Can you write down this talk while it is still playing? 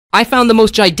I found the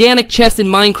most gigantic chest in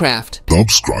Minecraft.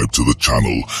 Subscribe to the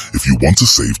channel if you want to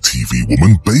save TV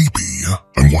Woman Baby.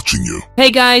 I'm watching you.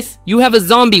 Hey guys, you have a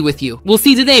zombie with you. We'll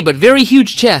see today, but very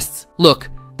huge chests. Look,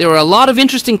 there are a lot of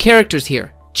interesting characters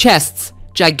here. Chests,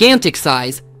 gigantic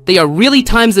size. They are really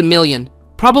times a million.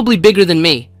 Probably bigger than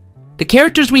me. The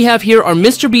characters we have here are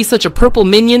Mr. B, such a purple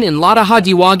minion in Lada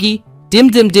Hadiwagi, Dim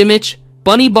Dim Dimich,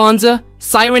 Bunny Bonza,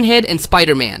 Siren Head, and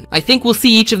Spider-Man. I think we'll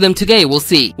see each of them today, we'll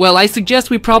see. Well, I suggest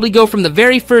we probably go from the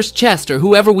very first chest or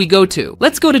whoever we go to.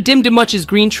 Let's go to Dim Dimuch's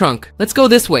green trunk. Let's go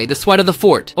this way, the sweat of the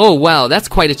fort. Oh wow, that's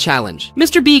quite a challenge.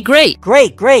 Mr. B, great!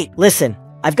 Great. Listen,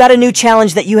 I've got a new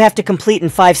challenge that you have to complete in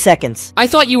 5 seconds. I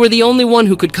thought you were the only one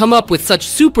who could come up with such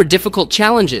super difficult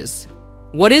challenges.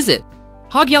 What is it?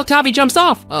 Hoggy Altavi jumps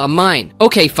off. Mine.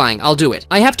 Okay, fine, I'll do it.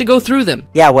 I have to go through them.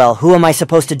 Yeah, well, who am I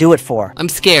supposed to do it for? I'm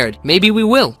scared. Maybe we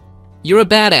will. You're a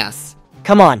badass.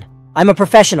 Come on, I'm a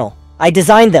professional. I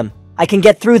designed them. I can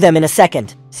get through them in a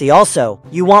second. See, also,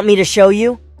 you want me to show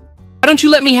you? Why don't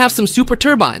you let me have some super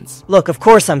turbines? Look, of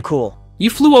course I'm cool. You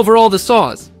flew over all the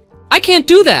saws. I can't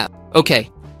do that. Okay,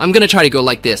 I'm gonna try to go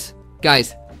like this.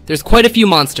 Guys, there's quite a few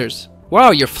monsters.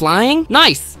 Wow, you're flying?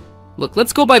 Nice. Look,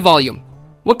 let's go by volume.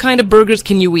 What kind of burgers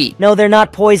can you eat? No, they're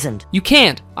not poisoned. You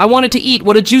can't. I wanted to eat.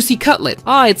 What a juicy cutlet.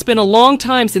 It's been a long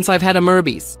time since I've had a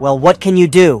Murby's. Well, what can you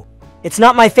do? It's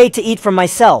not my fate to eat from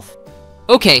myself.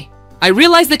 Okay, I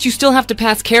realize that you still have to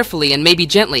pass carefully and maybe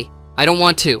gently. I don't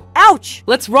want to. Ouch!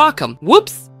 Let's rock 'em.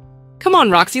 Whoops! Come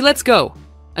on, Roxy, let's go.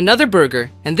 Another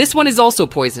burger, and this one is also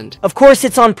poisoned. Of course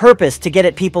it's on purpose to get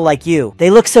at people like you. They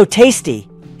look so tasty.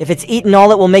 If it's eaten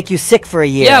all, it will make you sick for a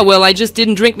year. Yeah, well, I just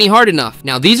didn't drink me hard enough.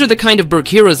 Now, these are the kind of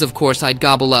Burgheroes, of course, I'd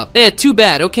gobble up. Too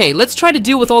bad. Okay, let's try to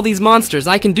deal with all these monsters.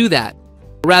 I can do that.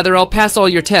 Rather, I'll pass all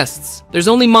your tests. There's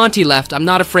only Monty left. I'm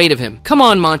not afraid of him. Come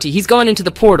on, Monty. He's gone into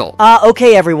the portal.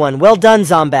 Okay, everyone. Well done,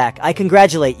 Zombak. I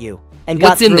congratulate you. And got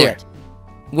What's in through there? it.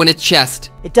 When it's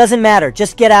chest. It doesn't matter.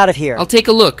 Just get out of here. I'll take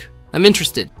a look. I'm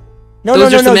interested. No,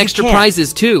 Those are some you extra can't.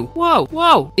 prizes, too.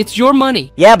 Whoa. It's your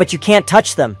money. Yeah, but you can't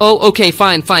touch them. Oh, okay,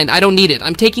 fine. I don't need it.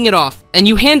 I'm taking it off. And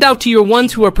you hand out to your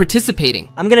ones who are participating.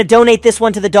 I'm gonna donate this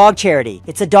one to the dog charity.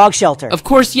 It's a dog shelter. Of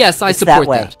course, yes, I It's support that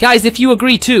way. that. Guys, if you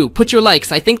agree too, put your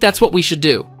likes. I think that's what we should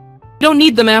do. You don't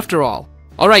need them after all.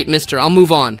 Alright, mister, I'll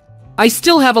move on. I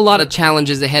still have a lot of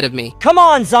challenges ahead of me. Come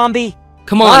on, zombie!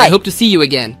 Come on, Bye. I hope to see you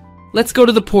again. Let's go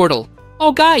to the portal.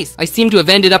 Oh, guys, I seem to have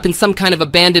ended up in some kind of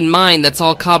abandoned mine that's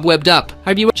all cobwebbed up.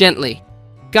 How do you gently?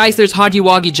 Guys, there's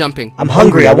Hadiwagi jumping. I'm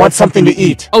hungry. I want something to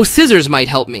eat. Oh, scissors might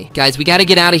help me. Guys, we gotta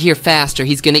get out of here fast or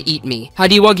he's gonna eat me.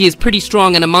 Hadiwagi is pretty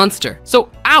strong and a monster. So,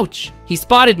 ouch! He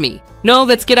spotted me. No,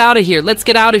 let's get out of here. Let's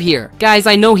get out of here. Guys,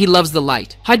 I know he loves the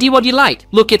light. Hadiwagi light.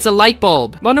 Look, it's a light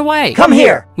bulb. Run away. Come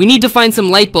here! We need to find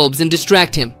some light bulbs and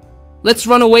distract him. Let's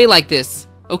run away like this.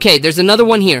 Okay, there's another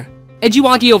one here.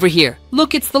 Edgiwagi over here.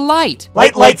 Look, it's the light.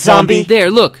 Light, zombie! There,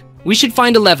 look. We should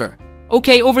find a lever.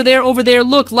 Okay, over there,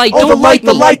 look, light, Oh, don't the light, me.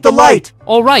 the light!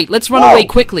 Alright, let's run Whoa. away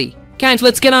quickly. Guys,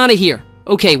 let's get out of here.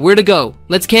 Okay, where to go?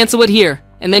 Let's cancel it here,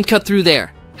 and then cut through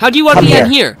there. How do you want Come me in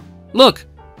here. here? Look,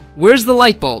 where's the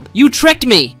light bulb? You tricked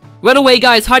me! Run away,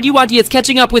 guys, Hadiwagi is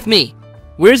catching up with me.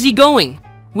 Where's he going?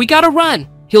 We gotta run.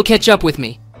 He'll catch up with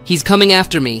me. He's coming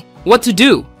after me. What to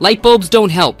do? Light bulbs don't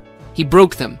help. He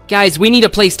broke them. Guys, we need a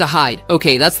place to hide.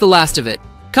 Okay, that's the last of it.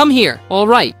 Come here.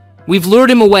 Alright. We've lured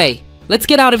him away. Let's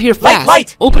get out of here fast.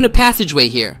 Light! Open a passageway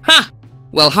here. Ha!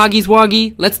 Well, Hoggy's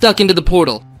Woggy, let's duck into the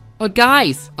portal. But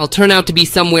guys, I'll turn out to be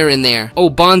somewhere in there. Oh,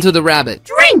 Bonzo the rabbit.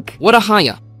 Drink! What a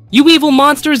haya. You evil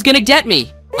monster is gonna get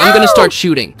me. I'm gonna start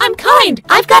shooting. I'm kind.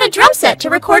 I've got a drum set to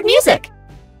record music.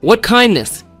 What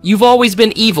kindness. You've always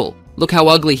been evil. Look how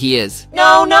ugly he is.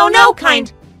 No,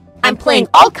 kind. I'm playing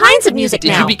all kinds of music Did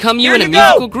now. you become you Here in a you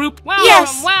musical go. group? Wow,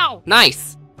 Yes. wow.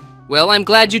 Nice. Well, I'm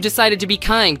glad you decided to be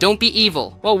kind. Don't be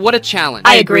evil. Well, what a challenge.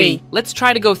 I agree. Let's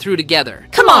try to go through together.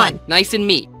 Come on. Nice and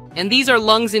neat. And these are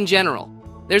lungs in general.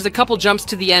 There's a couple jumps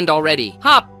to the end already.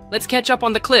 Hop, let's catch up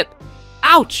on the clip.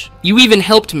 Ouch! You even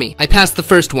helped me. I passed the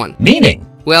first one. Meaning?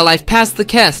 Well, I've passed the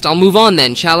test. I'll move on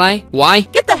then, shall I? Why?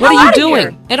 Get the What hell are you outta doing?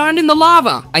 here. It aren't in the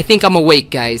lava. I think I'm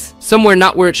awake, guys. Somewhere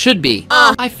not where it should be.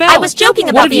 I fell. I was joking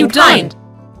What about have you being kind. done?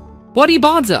 What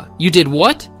Ibonza? You did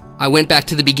what? I went back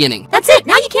to the beginning. That's it.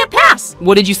 Now you can't pass.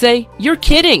 What did you say? You're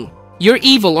kidding. You're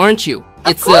evil, aren't you?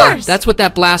 Of course. That's what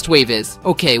that blast wave is.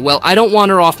 Okay, well, I don't want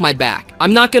her off my back.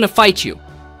 I'm not gonna fight you.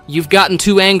 You've gotten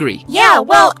too angry. Yeah,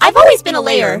 well, I've always been a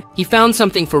layer. He found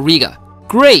something for Riga.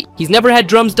 Great! He's never had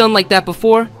drums done like that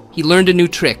before. He learned a new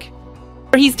trick.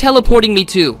 He's teleporting me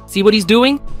too. See what he's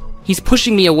doing? He's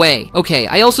pushing me away. Okay,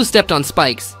 I also stepped on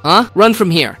spikes. Huh? Run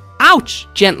from here. Ouch!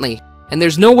 Gently. And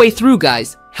there's no way through,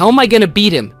 guys. How am I gonna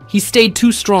beat him? He stayed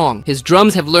too strong. His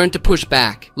drums have learned to push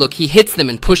back. Look, he hits them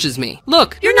and pushes me.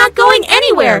 Look! You're not going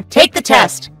anywhere. Take the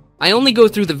test. I only go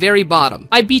through the very bottom.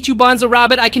 I beat you, Bonzo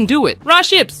Rabbit. I can do it.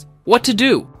 Raships! What to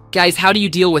do? Guys, how do you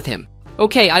deal with him?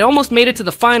 Okay, I almost made it to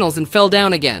the finals and fell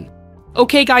down again.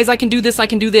 Okay, guys, I can do this. I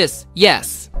can do this.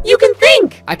 Yes. You can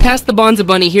think. I passed the Bonzo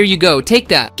Bunny. Here you go. Take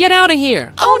that. Get out of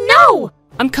here. Oh no!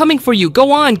 I'm coming for you.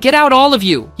 Go on. Get out, all of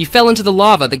you. He fell into the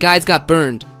lava. The guys got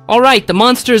burned. All right, the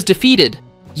monster is defeated.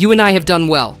 You and I have done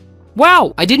well.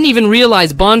 Wow, I didn't even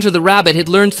realize Bonzo the Rabbit had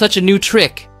learned such a new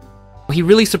trick. He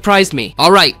really surprised me.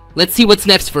 All right, let's see what's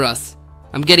next for us.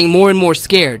 I'm getting more and more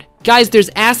scared. Guys, there's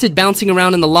acid bouncing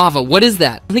around in the lava. What is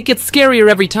that? It gets scarier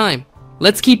every time.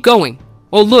 Let's keep going.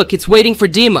 Oh look, it's waiting for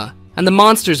Dima. And the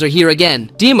monsters are here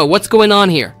again. Dima, what's going on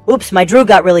here? Oops, my Drew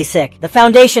got really sick. The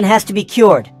foundation has to be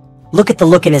cured. Look at the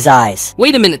look in his eyes.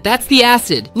 Wait a minute, that's the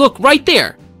acid. Look, right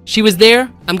there. She was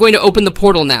there. I'm going to open the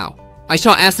portal now. I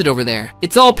saw acid over there.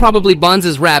 It's all probably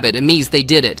Bonzo's rabbit and me's they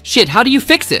did it. Shit, how do you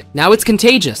fix it? Now it's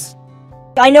contagious.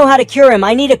 I know how to cure him.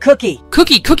 I need a cookie.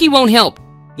 Cookie won't help.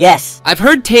 Yes. I've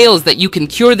heard tales that you can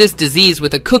cure this disease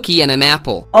with a cookie and an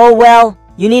apple. Oh well,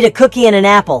 you need a cookie and an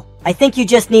apple. I think you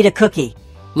just need a cookie.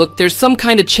 Look, there's some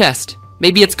kind of chest.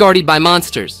 Maybe it's guarded by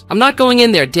monsters. I'm not going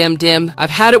in there, Dim. I've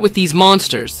had it with these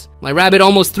monsters. My rabbit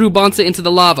almost threw Bonzo into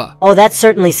the lava. Oh, that's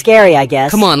certainly scary, I guess.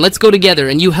 Come on, let's go together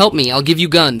and you help me. I'll give you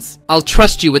guns. I'll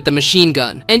trust you with the machine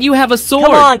gun. And you have a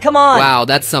sword. Come on. Wow,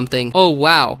 that's something. Oh,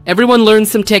 wow. Everyone learned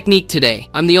some technique today.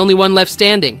 I'm the only one left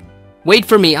standing. Wait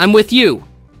for me, I'm with you.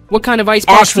 What kind of ice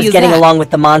Ash boxy was is getting that? along with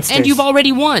the monsters. And you've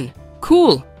already won.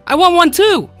 Cool. I want one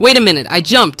too. Wait a minute, I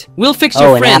jumped. We'll fix Oh,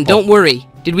 your an friend, apple. don't worry.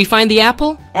 Did we find the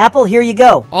apple? Apple, here you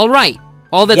go. All right.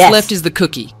 All that's Yes. left is the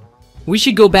cookie. We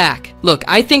should go back. Look,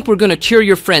 I think we're gonna cure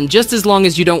your friend just as long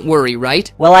as you don't worry,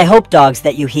 right? Well, I hope, dogs,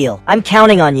 that you heal. I'm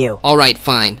counting on you. All right,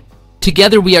 fine.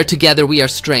 Together, we are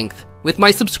strength. With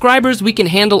my subscribers, we can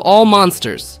handle all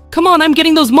monsters. Come on, I'm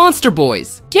getting those monster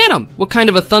boys. Get them. What kind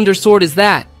of a thunder sword is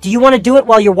that? Do you want to do it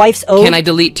while your wife's owed? Can I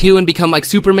delete two and become like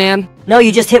Superman? No,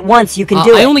 you just hit once. You can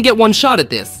do I it. only get one shot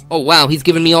at this. Oh wow, he's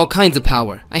giving me all kinds of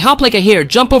power. I hop like a hare,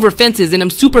 jump over fences, and I'm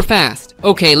super fast.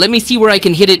 Okay, let me see where I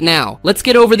can hit it now. Let's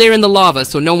get over there in the lava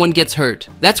so no one gets hurt.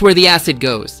 That's where the acid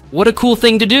goes. What a cool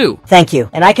thing to do. Thank you.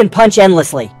 And I can punch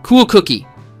endlessly. Cool cookie.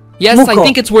 Yes, I Muko.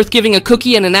 think it's worth giving a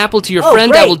cookie and an apple to your Oh,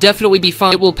 friend. great. That will definitely be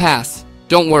fun. It will pass.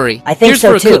 Don't worry. I think Here's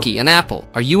so, for a too. cookie, an apple.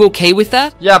 Are you okay with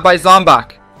that? Yeah, by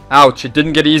Zombak. Ouch, it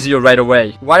didn't get easier right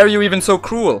away. Why are you even so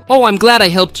cruel? Oh, I'm glad I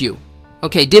helped you.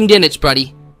 Okay, dim dinich,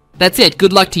 buddy. That's it.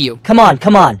 Good luck to you. Come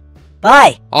on.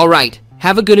 Bye. All right.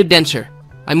 Have a good adventure.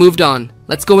 I moved on.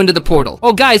 Let's go into the portal.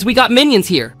 Oh, guys, we got minions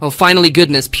here. Oh, finally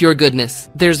goodness, pure goodness.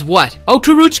 There's what? Oh,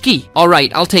 Taruchki. All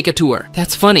right, I'll take a tour.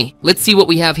 That's funny. Let's see what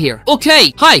we have here.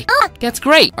 Okay, hi. That's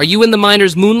great. Are you in the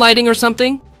miners moonlighting or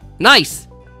something? Nice.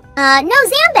 No,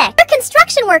 Zambek. We're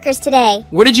construction workers today.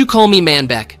 Where did you call me,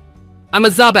 Manbeck? I'm a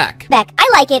Zabak. Beck, I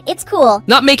like it. It's cool.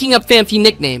 Not making up fancy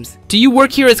nicknames. Do you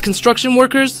work here as construction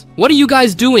workers? What are you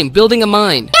guys doing, building a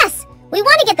mine? Yes, we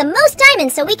want to get the most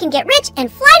diamonds so we can get rich and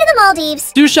fly to the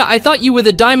Maldives. Dusha, I thought you were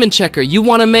the diamond checker you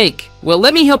want to make. Well,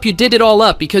 let me help you dig it all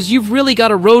up because you've really got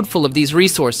a road full of these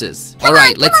resources. All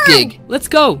right, let's dig. Let's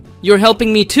go. You're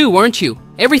helping me too, aren't you?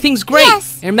 Everything's great.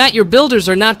 Yes. And Matt, your builders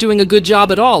are not doing a good job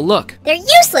at all. Look. They're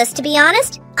useless, to be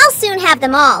honest. I'll soon have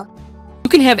them all. You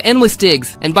can have endless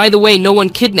digs. And by the way, no one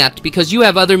kidnapped because you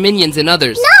have other minions and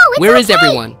others. No, it's Where is okay.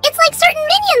 everyone? It's like certain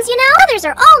minions, you know? Others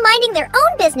are all minding their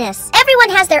own business. Everyone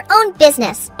has their own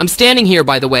business. I'm standing here,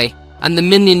 by the way. I'm the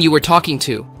minion you were talking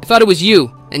to. I thought it was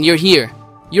you, and you're here.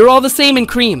 You're all the same in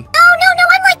cream. No,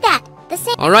 I'm like that. The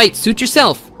same. All right, suit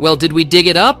yourself. Well, did we dig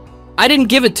it up? I didn't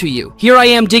give it to you. Here I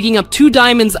am digging up 2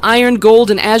 diamonds, iron, gold,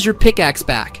 and azure pickaxe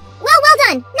back. Well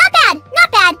done.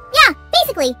 Not bad. Yeah,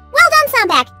 basically. Well done,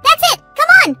 Soundback. That's it. Come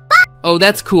on. Bye. Oh,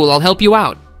 that's cool. I'll help you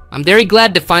out. I'm very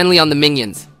glad to finally on the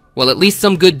minions. Well, at least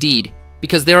some good deed.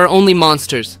 Because there are only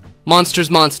monsters.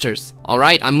 Monsters. All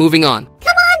right, I'm moving on.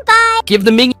 Come on, bye. Give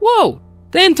the minion. Whoa!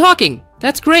 Then talking.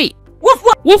 That's great. Woof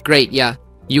woof. Woof. Great, yeah.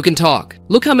 You can talk.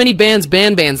 Look how many bands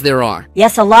there are.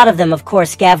 Yes, a lot of them, of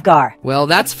course, Gavgar. Well,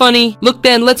 that's funny. Look,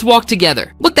 Ben, let's walk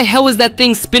together. What the hell is that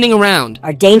thing spinning around?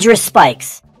 Are dangerous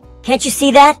spikes. Can't you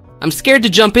see that? I'm scared to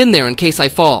jump in there in case I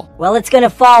fall. Well, it's gonna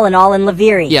fall and all in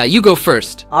Laviri. Yeah, you go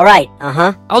first. Alright,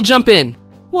 I'll jump in.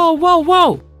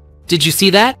 Whoa. Did you see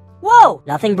that? Whoa!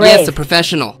 Nothing brave. Yes, a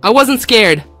professional. I wasn't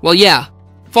scared. Well, yeah.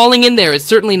 Falling in there is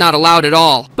certainly not allowed at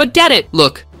all. But get it!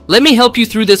 Look, let me help you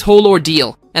through this whole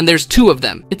ordeal. And there's 2 of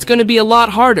them. It's gonna be a lot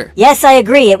harder. Yes, I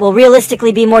agree. It will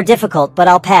realistically be more difficult, but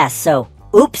I'll pass, so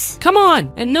Oops. Come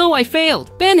on! And no, I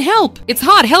failed. Ben, help! It's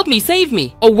hot, help me, save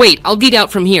me! Oh wait, I'll get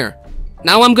out from here.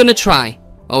 Now I'm gonna try.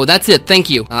 Oh, that's it, thank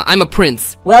you. I'm a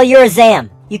prince. Well, you're a Zam.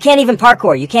 You can't even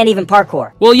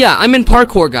parkour. Well, yeah, I'm in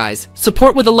parkour, guys.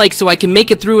 Support with a like so I can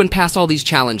make it through and pass all these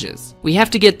challenges. We have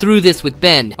to get through this with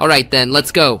Ben. Alright then,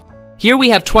 let's go. Here we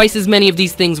have twice as many of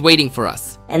these things waiting for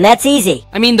us. And that's easy.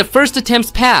 I mean, the first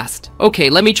attempt's passed. Okay,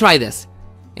 let me try this.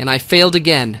 And I failed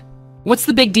again. What's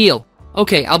the big deal?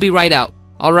 Okay, I'll be right out.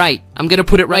 Alright, I'm gonna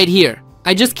put it right here.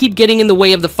 I just keep getting in the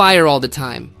way of the fire all the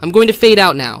time. I'm going to fade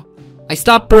out now. I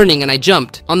stopped burning and I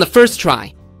jumped on the first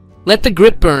try. Let the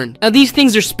grip burn. Now these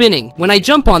things are spinning. When I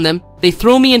jump on them, they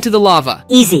throw me into the lava.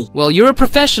 Easy. Well, you're a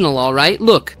professional, alright?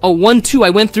 Look. Oh, 1-2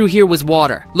 I went through here was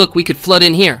water. Look, we could flood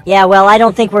in here. Yeah, well, I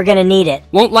don't think we're gonna need it.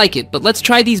 Won't like it, but let's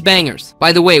try these bangers.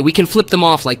 By the way, we can flip them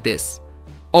off like this.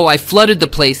 Oh, I flooded the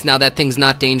place, now that thing's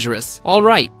not dangerous.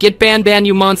 Alright, get Ban,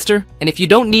 you monster. And if you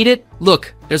don't need it,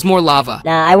 look, there's more lava.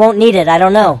 Nah, I won't need it, I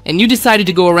don't know. And you decided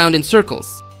to go around in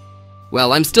circles.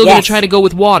 Well, I'm still gonna try to go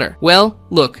with water. Well,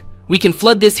 look, we can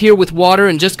flood this here with water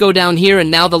and just go down here,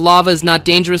 and now the lava is not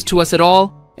dangerous to us at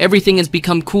all. Everything has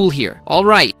become cool here.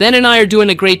 Alright, Ben and I are doing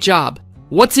a great job.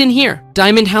 What's in here?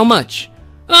 Diamond how much?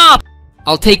 Ah!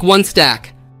 I'll take 1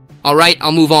 stack. Alright,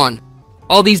 I'll move on.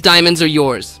 All these diamonds are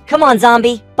yours. Come on,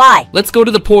 zombie. Bye. Let's go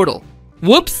to the portal.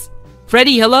 Whoops!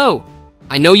 Freddy, hello.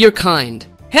 I know you're kind.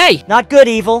 Hey! Not good,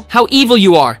 evil. How evil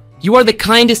you are! You are the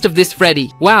kindest of this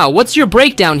Freddy. Wow, what's your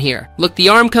breakdown here? Look, the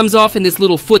arm comes off and this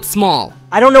little foot small.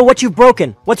 I don't know what you've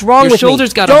broken. What's wrong with me? Your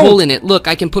shoulder's got a hole in it. Look,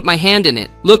 I can put my hand in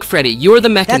it. Look, Freddy, you're the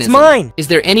mechanism. That's mine. Is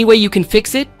there any way you can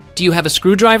fix it? Do you have a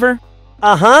screwdriver?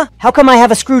 Uh-huh. How come I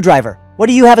have a screwdriver? What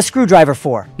do you have a screwdriver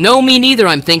for? No, me neither,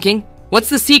 I'm thinking. What's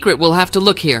the secret? We'll have to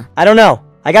look here. I don't know.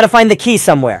 I gotta find the key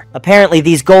somewhere. Apparently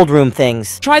these gold room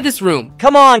things. Try this room.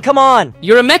 Come on, come on.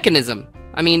 You're a mechanism.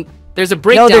 I mean, there's a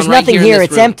breakdown No, there's right nothing here here. in this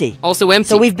It's room. empty. Also empty.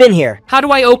 So we've been here. How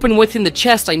do I open what's in the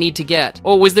chest I need to get?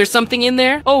 Oh, was there something in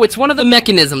there? Oh, it's one of the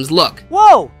mechanisms, look.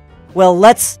 Whoa! Well,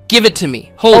 let's... Give it to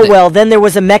me. Hold it. Oh, well, then there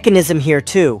was a mechanism here,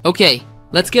 too. Okay,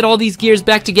 let's get all these gears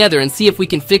back together and see if we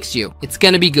can fix you. It's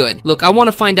gonna be good. Look, I want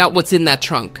to find out what's in that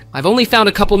trunk. I've only found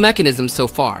a couple mechanisms so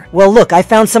far. Well, look, I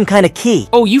found some kind of key.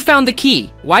 Oh, you found the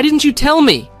key. Why didn't you tell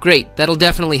me? Great, that'll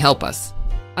definitely help us.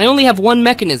 I only have 1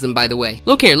 mechanism, by the way.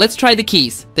 Look here, let's try the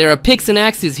keys. There are picks and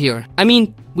axes here. I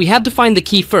mean, we had to find the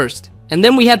key first, and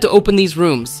then we had to open these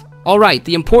rooms. Alright,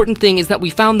 the important thing is that we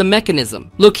found the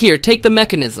mechanism. Look here, take the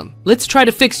mechanism. Let's try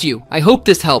to fix you. I hope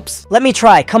this helps. Let me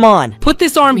try, come on. Put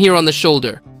this arm here on the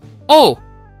shoulder. Oh!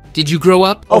 Did you grow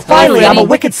up? Oh, finally, I'm a Freddy?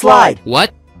 wicked slide.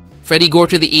 What? Freddy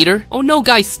Gorter the Eater? Oh no,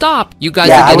 guys, stop! You guys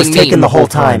Yeah, are I getting was mean. taken the whole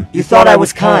time. You thought I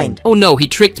was kind. Oh no, he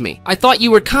tricked me. I thought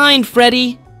you were kind,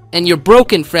 Freddy. And you're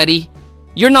broken, Freddy.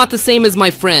 You're not the same as my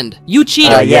friend. You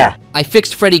cheated. Yeah. I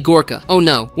fixed Freddy Gorka. Oh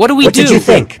no. What do we What do? did you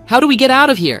think? How do we get out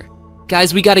of here?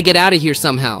 Guys, we gotta get out of here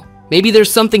somehow. Maybe there's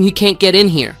something he can't get in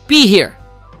here. Be here.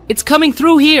 It's coming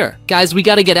through here. Guys, we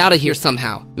gotta get out of here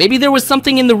somehow. Maybe there was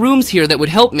something in the rooms here that would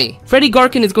help me. Freddy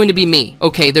Garkin is going to be me.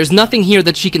 Okay, there's nothing here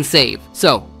that she can save.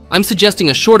 So, I'm suggesting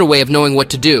a shorter way of knowing what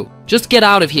to do. Just get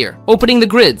out of here. Opening the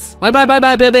grids.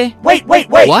 Bye, baby. Wait.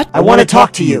 What? I want to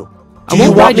talk to you. I Do you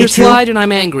won't want ride me your to? slide and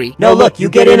I'm angry. No, look, you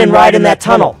get in and ride in that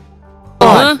tunnel.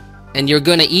 Huh? And you're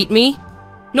gonna eat me?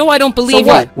 No, I don't So believe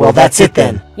what? you. Well, that's it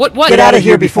then. What? Get out of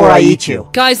here before I eat you.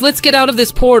 Guys, let's get out of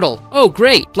this portal. Oh,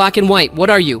 great. Black and white. What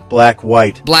are you? Black,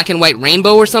 white. Black and white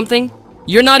rainbow or something?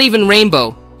 You're not even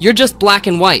rainbow. You're just black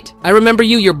and white. I remember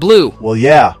you, you're blue. Well,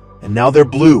 yeah. And now they're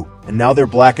blue. And now they're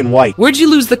black and white. Where'd you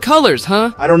lose the colors,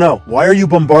 huh? I don't know. Why are you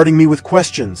bombarding me with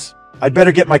questions? I'd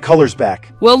better get my colors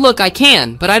back. Well, look, I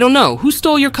can, but I don't know. Who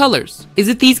stole your colors? Is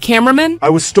it these cameramen? I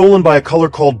was stolen by a color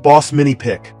called Boss Mini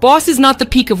Pick. Boss is not the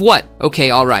peak of what?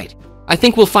 Okay, alright. I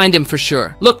think we'll find him for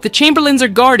sure. Look, the Chamberlains are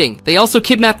guarding. They also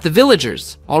kidnapped the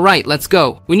villagers. Alright, let's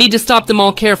go. We need to stop them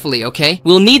all carefully, okay?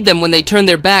 We'll need them when they turn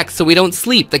their backs so we don't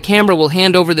sleep. The camera will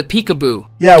hand over the peekaboo.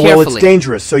 Yeah, well, it's Carefully.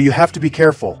 dangerous, so you have to be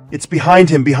careful. It's behind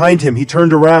him. He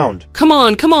turned around. Come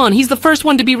on, he's the first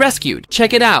one to be rescued.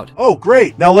 Check it out. Oh,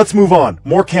 great. Now let's move on.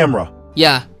 More camera.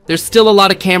 Yeah, there's still a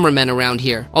lot of cameramen around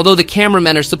here. Although the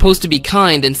cameramen are supposed to be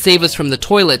kind and save us from the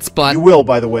toilets, but... You will,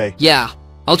 by the way. Yeah,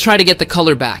 I'll try to get the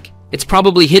color back. It's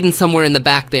probably hidden somewhere in the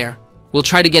back there. We'll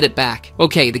try to get it back.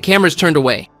 Okay, the camera's turned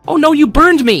away. Oh no, you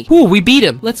burned me! Ooh, we beat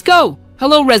him. Let's go!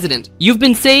 Hello, resident. You've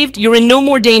been saved. You're in no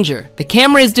more danger. The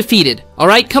camera is defeated.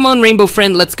 Alright, come on, rainbow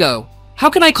friend, let's go. How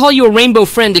can I call you a rainbow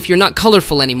friend if you're not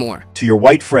colorful anymore? To your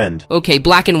white friend. Okay,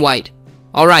 black and white.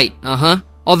 Alright,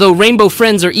 Although rainbow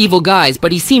friends are evil guys,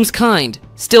 but he seems kind.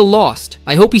 Still lost.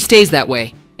 I hope he stays that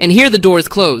way. And here the door is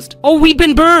closed. Oh, we've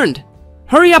been burned!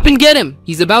 Hurry up and get him!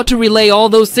 He's about to relay all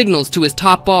those signals to his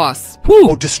top boss. Oh,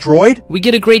 Whew! destroyed? We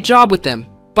did a great job with them.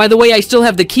 By the way, I still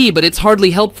have the key, but it's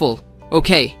hardly helpful.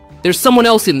 Okay, there's someone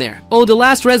else in there. Oh, the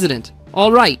last resident.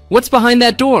 Alright, what's behind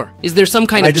that door? Is there some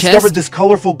kind I of discovered chest? this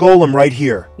colorful golem right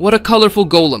here. What a colorful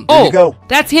golem. There Oh, you go.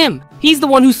 that's him! He's the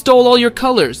one who stole all your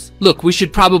colors. Look, we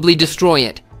should probably destroy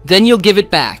it. Then you'll give it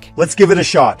back. Let's give it a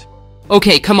shot.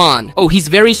 Okay, come on. Oh, he's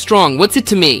very strong. What's it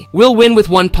to me? We'll win with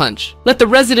one punch. Let the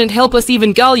resident help us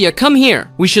even. Galia, come here.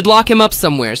 We should lock him up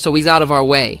somewhere so he's out of our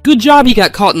way. Good job he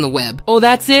got caught in the web. Oh,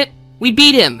 that's it? We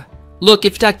beat him. Look,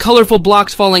 if that colorful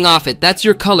block's falling off it, that's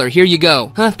your color. Here you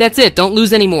go. Huh, that's it. Don't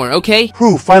lose any more, okay?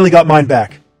 Whew, finally got mine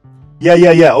back.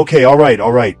 Yeah, okay,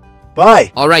 alright.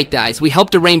 Bye! Alright guys, we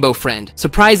helped a rainbow friend.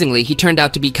 Surprisingly, he turned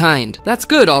out to be kind. That's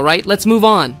good, alright, let's move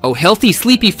on. Oh, healthy,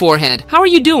 sleepy forehead. How are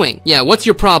you doing? Yeah, what's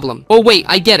your problem? Oh wait,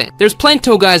 I get it. There's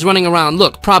Plankto guys running around,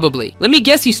 look, probably. Let me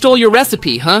guess he stole your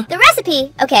recipe, huh? The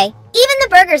recipe? Okay. Even the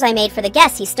burgers I made for the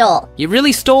guests he stole. You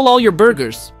really stole all your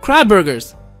burgers. Crab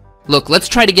burgers. Look, let's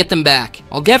try to get them back.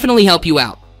 I'll definitely help you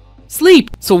out.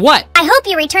 Sleep! So what? I hope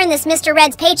you return this Mr.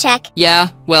 Red's paycheck. Yeah,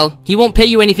 well, he won't pay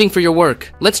you anything for your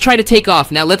work. Let's try to take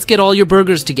off. Now let's get all your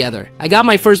burgers together. I got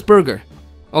my first burger.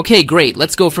 Okay, great.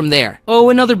 Let's go from there. Oh,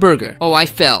 another burger. Oh, I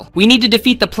fell. We need to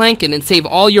defeat the Plankton and save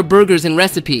all your burgers and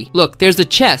recipe. Look, there's a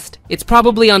chest. It's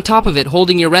probably on top of it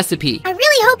holding your recipe. I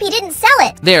really hope he didn't sell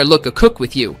it. There, look, a cook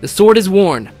with you. The sword is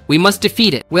worn. We must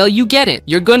defeat it. Well, you get it.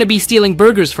 You're gonna be stealing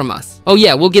burgers from us. Oh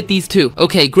yeah, we'll get these too.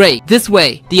 Okay, great. This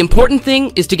way. The important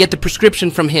thing is to get the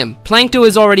prescription from him. Plankto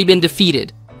has already been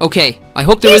defeated. Okay, I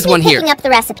hope there is one here. Picking up the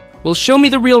recipe. Well, show me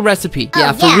the real recipe. Oh,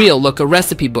 yeah, for yeah. real. Look, a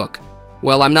recipe book.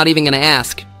 Well, I'm not even gonna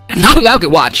ask. I'll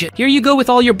watch it. Here you go with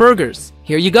all your burgers.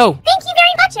 Here you go. Thank you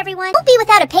very much, everyone. Won't be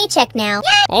without a paycheck now.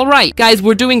 Yay! Alright, guys,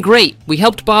 we're doing great. We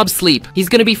helped Bob sleep. He's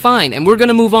gonna be fine, and we're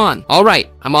gonna move on. Alright,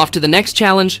 I'm off to the next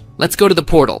challenge. Let's go to the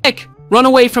portal. Quick, run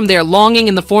away from their longing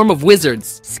in the form of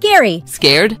wizards. Scary.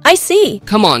 Scared? I see.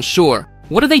 Come on, sure.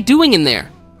 What are they doing in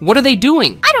there? What are they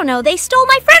doing? I don't know, they stole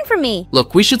my friend from me.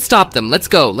 Look, we should stop them. Let's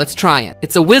go. Let's try it.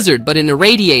 It's a wizard, but an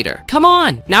irradiator. Come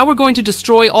on. Now we're going to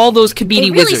destroy all those They Kabiti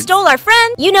really wizards. stole our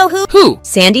friend. You know who? Who?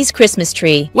 Sandy's Christmas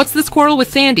tree. What's the squirrel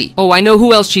with Sandy? Oh, I know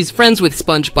who else she's friends with,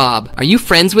 SpongeBob. Are you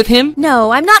friends with him?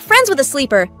 No, I'm not friends with a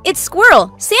sleeper. It's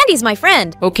Squirrel. Sandy's my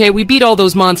friend. Okay, we beat all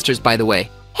those monsters, by the way.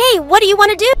 Hey, what do you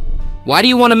want to do? Why do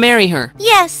you want to marry her?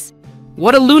 Yes.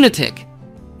 What a lunatic.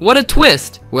 What a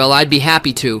twist. Well, I'd be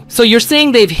happy to. So you're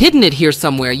saying they've hidden it here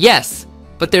somewhere, yes.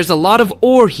 But there's a lot of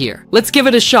ore here. Let's give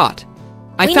it a shot.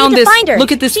 I We found need to this. find her.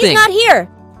 Look at this She's thing. not here.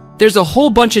 There's a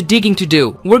whole bunch of digging to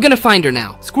do. We're gonna find her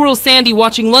now. Squirrel Sandy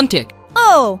watching Luntic.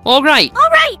 Oh. All right. All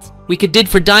right. We could dig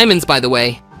for diamonds, by the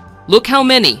way. Look how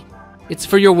many. It's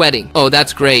for your wedding. Oh,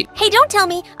 that's great. Hey, don't tell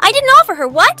me. I didn't offer her.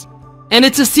 What? And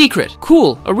it's a secret.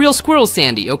 Cool. A real squirrel,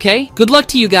 Sandy, okay? Good luck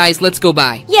to you guys. Let's go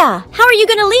by. Yeah. How are you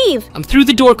gonna leave? I'm through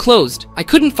the door closed. I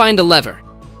couldn't find a lever.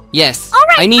 Yes. All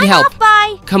right. I need I'm help. off,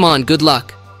 bye. Come on, good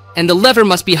luck. And the lever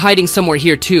must be hiding somewhere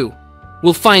here too.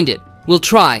 We'll find it. We'll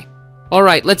try.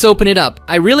 Alright, let's open it up.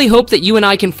 I really hope that you and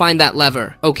I can find that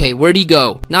lever. Okay, where'd he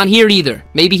go? Not here either.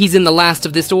 Maybe he's in the last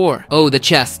of this ore. Oh, the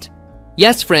chest.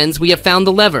 Yes, friends, we have found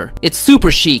the lever. It's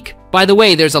super chic. By the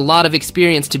way, there's a lot of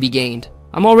experience to be gained.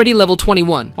 I'm already level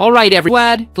 21. Alright,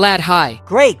 Vlad, hi.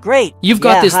 Great. You've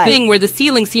got Yeah, this hi. thing where the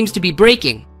ceiling seems to be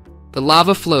breaking. The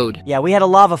lava flowed. Yeah, we had a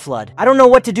lava flood. I don't know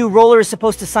what to do. Roller is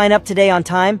supposed to sign up today on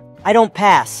time. I don't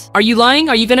pass. Are you lying?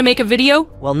 Are you gonna make a video?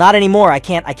 Well, not anymore. I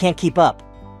can't keep up.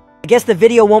 I guess the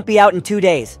video won't be out in 2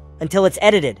 days. Until it's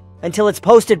edited. Until it's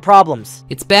posted problems.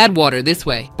 It's bad water this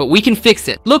way, but we can fix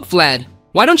it. Look, Vlad,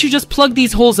 why don't you just plug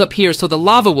these holes up here so the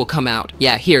lava will come out?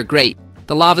 Yeah, here, great.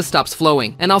 The lava stops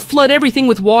flowing, and I'll flood everything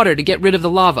with water to get rid of the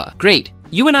lava. Great.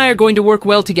 You and I are going to work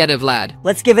well together, Vlad.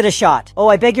 Let's give it a shot. Oh,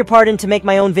 I beg your pardon to make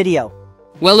my own video.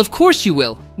 Well, of course you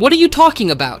will. What are you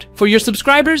talking about? For your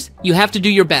subscribers, you have to do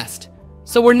your best.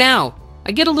 So we're now.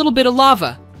 I get a little bit of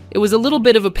lava. It was a little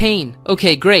bit of a pain.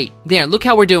 Okay, great. There, look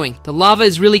how we're doing. The lava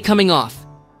is really coming off.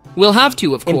 We'll have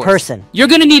to, of course. In person. You're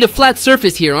gonna need a flat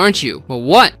surface here, aren't you? Well,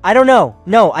 what? I don't know.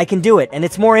 No, I can do it, and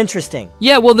it's more interesting.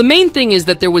 Yeah, well, the main thing is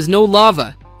that there was no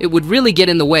lava. It would really get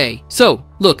in the way. So,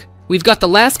 look, we've got the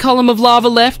last column of lava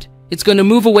left. It's gonna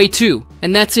move away too,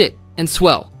 and that's it, and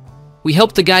swell. We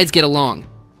helped the guys get along.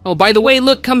 Oh, by the way,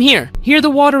 look, come here. Here the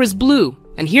water is blue,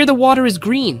 and here the water is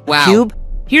green. Wow. Cube?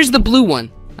 Here's the blue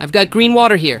one. I've got green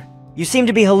water here. You seem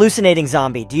to be hallucinating,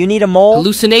 zombie. Do you need a mole?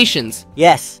 Hallucinations.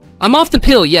 Yes. I'm off the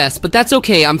pill, yes, but that's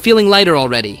okay. I'm feeling lighter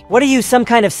already. What are you, some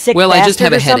kind of sick Well, I just have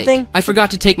bastard a or headache. something? I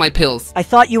forgot to take my pills. I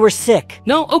thought you were sick.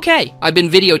 No, okay. I've been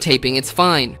videotaping. It's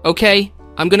fine. Okay?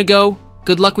 I'm gonna go.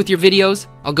 Good luck with your videos.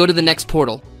 I'll go to the next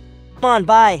portal. Come on,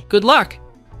 bye. Good luck.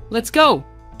 Let's go.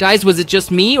 Guys, was it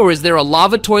just me, or is there a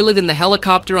lava toilet in the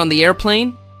helicopter on the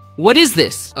airplane? What is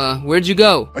this? Where'd you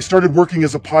go? I started working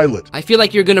as a pilot. I feel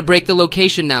like you're gonna break the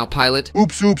location now, pilot.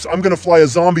 Oops, I'm gonna fly a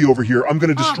zombie over here. I'm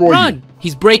gonna destroy Run! you.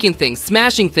 He's breaking things,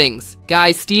 smashing things.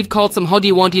 Guys, Steve called some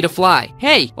Huddy-Wunty to fly.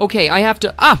 Hey, okay, I have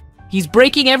to... He's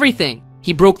breaking everything.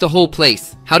 He broke the whole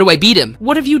place. How do I beat him?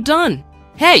 What have you done?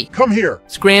 Hey! Come here.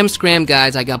 Scram,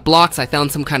 guys. I got blocks. I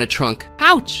found some kind of trunk.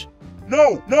 Ouch!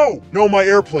 No, my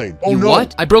airplane. Oh, You no.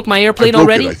 what? I broke my airplane I broke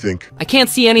already? it, I think. I can't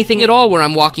see anything at all where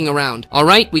I'm walking around.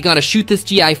 Alright, we gotta shoot this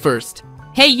GI first.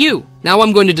 Hey, you! Now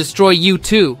I'm going to destroy you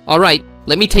too. Alright,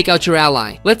 let me take out your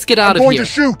ally. Let's get out I'm of going here.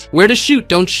 to shoot. Where to shoot?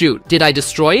 Don't shoot. Did I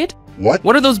destroy it? What?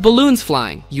 What are those balloons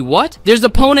flying? You what? There's a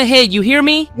pwn ahead, you hear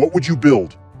me? What would you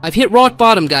build? I've hit rock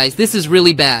bottom, guys. This is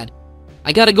really bad.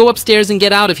 I gotta go upstairs and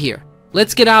get out of here.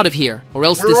 Let's get out of here. Or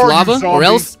else Where this are you, lava, or zombie?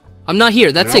 else... I'm not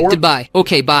here. That's it. Now? Goodbye.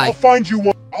 Okay, bye. I'll find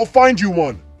you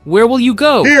one. Where will you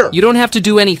go? Here. You don't have to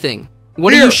do anything.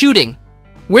 What are Here. you shooting?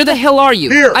 Where the hell are you?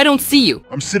 Here. I don't see you.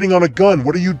 I'm sitting on a gun.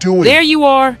 What are you doing? There you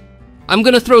are. I'm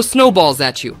gonna throw snowballs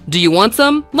at you. Do you want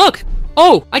some? Look.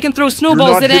 Oh, I can throw You're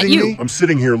snowballs not at hitting you. me? I'm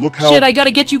sitting here. Look how... Shit, I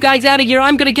gotta get you guys out of here.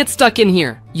 I'm gonna get stuck in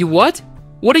here. You what?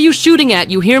 What are you shooting at?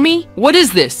 You hear me? What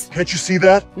is this? Can't you see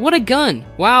that? What a gun.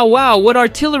 Wow, what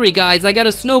artillery, guys. I got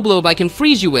a snow globe I can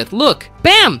freeze you with. Look.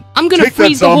 Bam! I'm gonna Take that,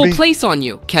 freeze the whole zombie. place on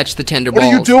you. Catch the tender What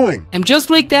balls. are you doing? And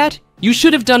just like that, you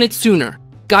should have done it sooner.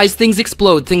 Guys, things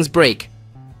explode, things break.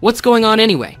 What's going on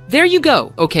anyway? There you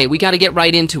go. Okay, we gotta get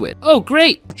right into it. Oh,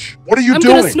 great. What are you I'm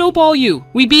doing? gonna snowball you.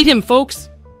 We beat him, folks.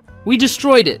 We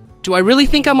destroyed it. Do I really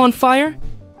think I'm on fire?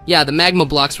 Yeah, the magma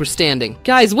blocks were standing.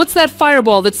 Guys, what's that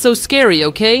fireball that's so scary,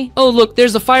 okay? Oh, look,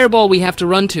 there's a fireball we have to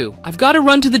run to. I've gotta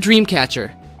run to the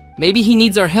Dreamcatcher. Maybe he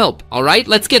needs our help. Alright,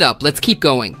 let's get up. Let's keep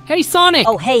going. Hey, Sonic!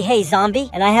 Oh, hey, zombie.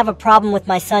 And I have a problem with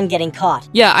my son getting caught.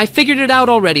 Yeah, I figured it out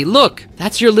already. Look,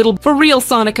 that's your little... For real,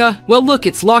 Sonica. Well, look,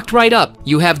 it's locked right up.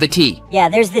 You have the key. Yeah,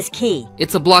 there's this key.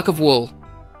 It's a block of wool.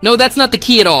 No, that's not the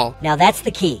key at all. Now that's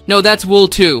the key. No, that's wool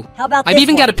too. How about I've this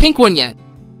even one? got a pink one yet.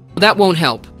 That won't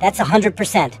help. That's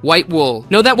 100%. White wool.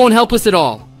 No, that won't help us at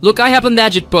all. Look, I have a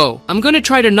magic bow. I'm gonna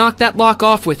try to knock that lock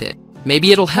off with it.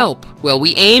 Maybe it'll help. Well,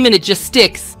 we aim and it just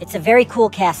sticks. It's a very cool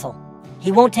castle.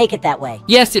 He won't take it that way.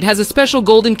 Yes, it has a special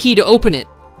golden key to open it.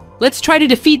 Let's try to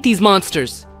defeat these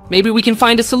monsters. Maybe we can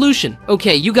find a solution.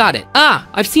 Okay, you got it.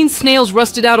 I've seen snails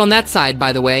rusted out on that side,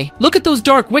 by the way. Look at those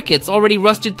dark wickets already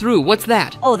rusted through. What's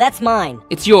that? Oh, that's mine.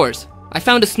 It's yours. I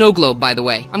found a snow globe, by the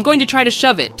way. I'm going to try to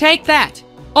shove it. Take that!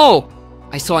 Oh!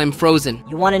 I saw him frozen.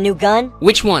 You want a new gun?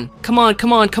 Which one? Come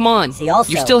on. See,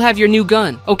 also... You still have your new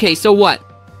gun. Okay, so what?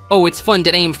 Oh, it's fun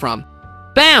to aim from.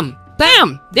 Bam!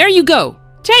 Bam! There you go!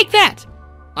 Take that!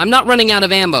 I'm not running out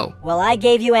of ammo. Well, I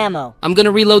gave you ammo. I'm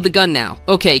gonna reload the gun now.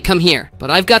 Okay, come here.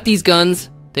 But I've got these guns.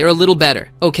 They're a little better.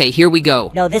 Okay, here we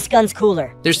go. No, this gun's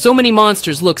cooler. There's so many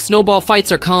monsters. Look, snowball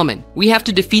fights are common. We have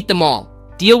to defeat them all.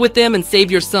 Deal with them and save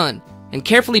your son. And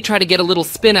carefully try to get a little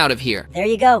spin out of here. There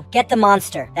you go. Get the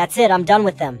monster. That's it, I'm done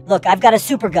with them. Look, I've got a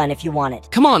super gun if you want it.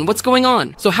 Come on, what's going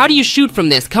on? So how do you shoot from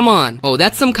this? Come on. Oh,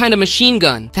 that's some kind of machine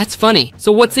gun. That's funny.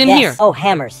 So what's in Yes. here? Oh,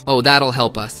 hammers. Oh, that'll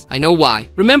help us. I know why.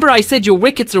 Remember I said your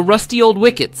wickets are rusty old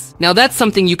wickets. Now that's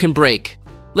something you can break.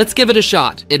 Let's give it a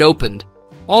shot. It opened.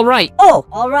 Alright. Oh,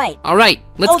 alright. Alright,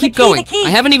 let's Oh, the keep key, going. the key. I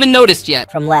haven't even noticed yet.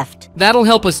 From left. That'll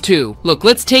help us too. Look,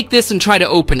 let's take this and try to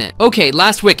open it. Okay,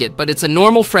 last wicket, but it's a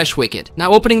normal fresh wicket.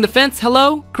 Now opening the fence,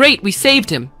 hello? Great, we saved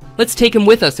him. Let's take him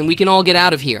with us and we can all get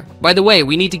out of here. By the way,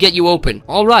 we need to get you open.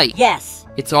 Alright. Yes.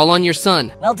 It's all on your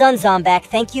son. Well done, Zombak.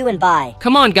 Thank you and bye.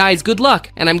 Come on, guys, good luck.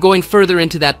 And I'm going further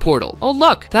into that portal. Oh,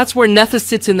 look, that's where Nethus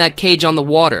sits in that cage on the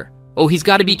water. Oh, he's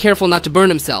got to be careful not to burn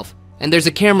himself. And there's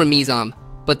a camera Mizam.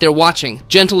 But they're watching.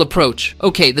 Gentle approach.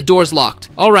 Okay, the door's locked.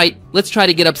 Alright, let's try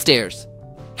to get upstairs.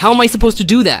 How am I supposed to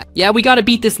do that? Yeah, we gotta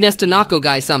beat this Nestanako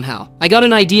guy somehow. I got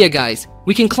an idea, guys.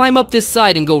 We can climb up this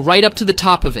side and go right up to the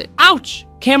top of it. Ouch!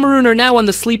 Cameroon are now on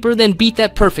the sleeper, then beat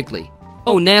that perfectly.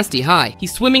 Oh, nasty, hi.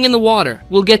 He's swimming in the water.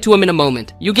 We'll get to him in a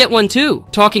moment. You get one too.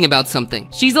 Talking about something.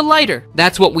 She's a lighter.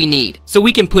 That's what we need. So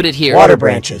we can put it here. Water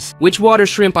branches. Which water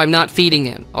shrimp I'm not feeding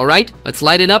him. Alright? Let's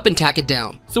light it up and tack it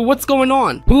down. So what's going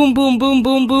on? Boom, boom, boom,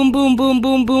 boom, boom, boom, boom,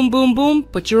 boom, boom, boom, boom.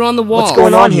 But you're on the wall. What's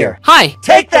going on here? Hi!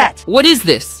 Take that! What is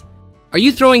this? Are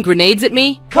you throwing grenades at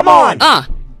me? Come on!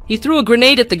 He threw a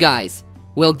grenade at the guys.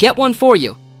 Well, get one for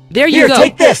you. There you Here, go.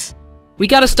 take this! We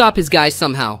gotta stop his guys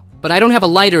somehow. But I don't have a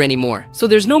lighter anymore, so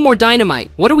there's no more dynamite.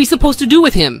 What are we supposed to do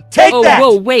with him? Take oh, that!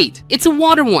 Whoa, wait. It's a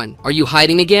water one. Are you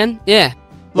hiding again? Yeah.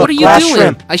 What are you glass doing?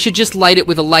 shrimp. I should just light it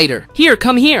with a lighter. Here,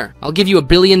 come here. I'll give you 1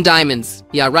 billion diamonds.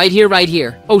 Yeah, right here, right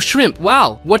here. Oh, shrimp.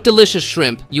 Wow, what delicious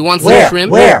shrimp. You want some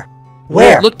shrimp? Where?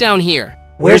 Look down here.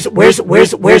 Where's Come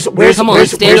on,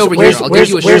 stand over here. I'll give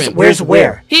you a shrimp.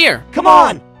 where? Here. Come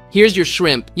on! Here's your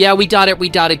shrimp. Yeah, we got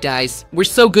it, guys. We're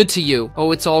so good to you.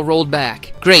 Oh, it's all rolled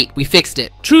back. Great, we fixed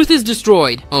it. Truth is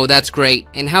destroyed. Oh, that's great.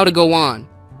 And how to go on.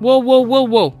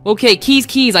 Whoa. Okay,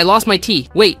 keys, I lost my key.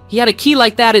 Wait, he had a key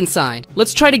like that inside.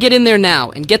 Let's try to get in there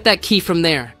now and get that key from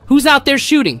there. Who's out there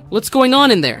shooting? What's going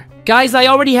on in there? Guys, I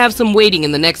already have some waiting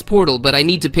in the next portal, but I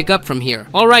need to pick up from here.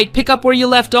 Alright, pick up where you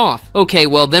left off. Okay,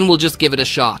 well, then we'll just give it a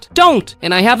shot. Don't!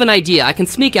 And I have an idea. I can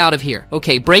sneak out of here.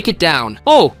 Okay, break it down.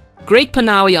 Oh! Great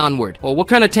Panawi onward. Oh, what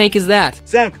kind of tank is that?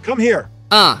 Zamp, come here.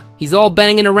 He's all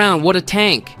banging around. What a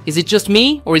tank. Is it just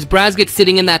me, or is Brazgit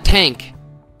sitting in that tank?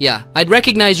 Yeah, I'd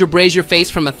recognize your brazier face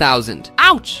from 1,000.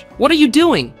 Ouch! What are you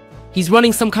doing? He's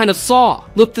running some kind of saw.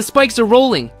 Look, the spikes are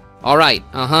rolling. Alright,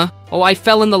 Oh, I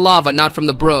fell in the lava, not from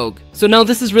the brogue. So no,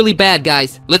 this is really bad,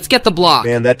 guys. Let's get the block.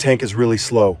 Man, that tank is really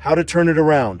slow. How to turn it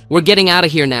around? We're getting out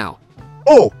of here now.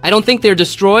 Oh! I don't think they're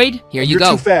destroyed. Here you You're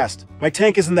go. too fast. My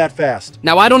tank isn't that fast.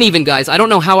 Now I don't even, guys. I don't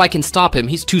know how I can stop him.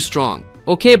 He's too strong.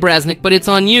 Okay, Braznik, but it's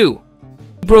on you.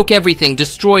 Broke everything,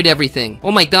 destroyed everything.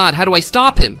 Oh my god, how do I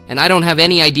stop him? And I don't have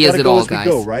any ideas at all, guys.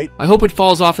 Go, right? I hope it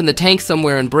falls off in the tank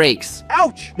somewhere and breaks.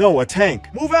 Ouch! No, a tank.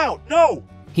 Move out! No!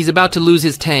 He's about to lose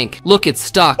his tank. Look, it's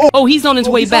stuck. Oh, he's on his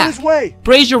way he's back. On his way.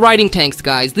 Braze your riding tanks,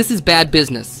 guys. This is bad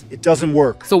business. It doesn't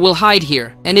work. So we'll hide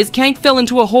here. And his tank fell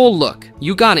into a hole, look.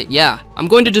 You got it, yeah. I'm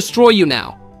going to destroy you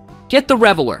now. Get the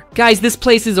Reveler. Guys, this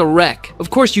place is a wreck. Of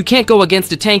course, you can't go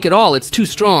against a tank at all. It's too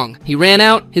strong. He ran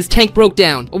out. His tank broke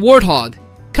down. A warthog.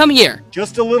 Come here.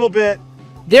 Just a little bit.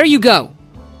 There you go.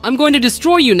 I'm going to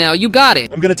destroy you now. You got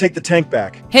it. I'm gonna take the tank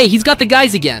back. Hey, he's got the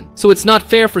guys again. So it's not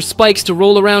fair for spikes to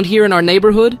roll around here in our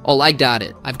neighborhood? Oh, I got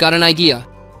it. I've got an idea.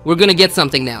 We're gonna get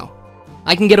something now.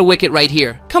 I can get a wicket right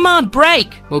here. Come on,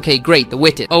 break! Okay, great, the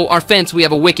wicket. Oh, our fence, we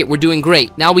have a wicket. We're doing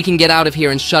great. Now we can get out of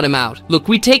here and shut him out. Look,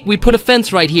 we put a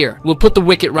fence right here. We'll put the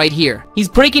wicket right here. He's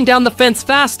breaking down the fence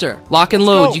faster. Lock and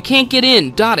load. go. You can't get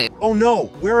in. Got it. Oh no,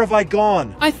 where have I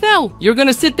gone? I fell. You're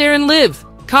gonna sit there and live.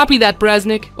 Copy that,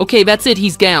 Braznik. Okay, that's it.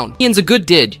 He's down. Ian's a good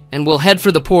dig, and we'll head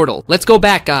for the portal. Let's go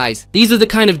back, guys. These are the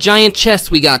kind of giant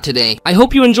chests we got today. I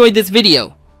hope you enjoyed this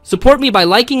video. Support me by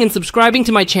liking and subscribing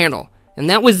to my channel. And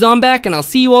that was Zombak, and I'll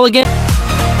see you all again.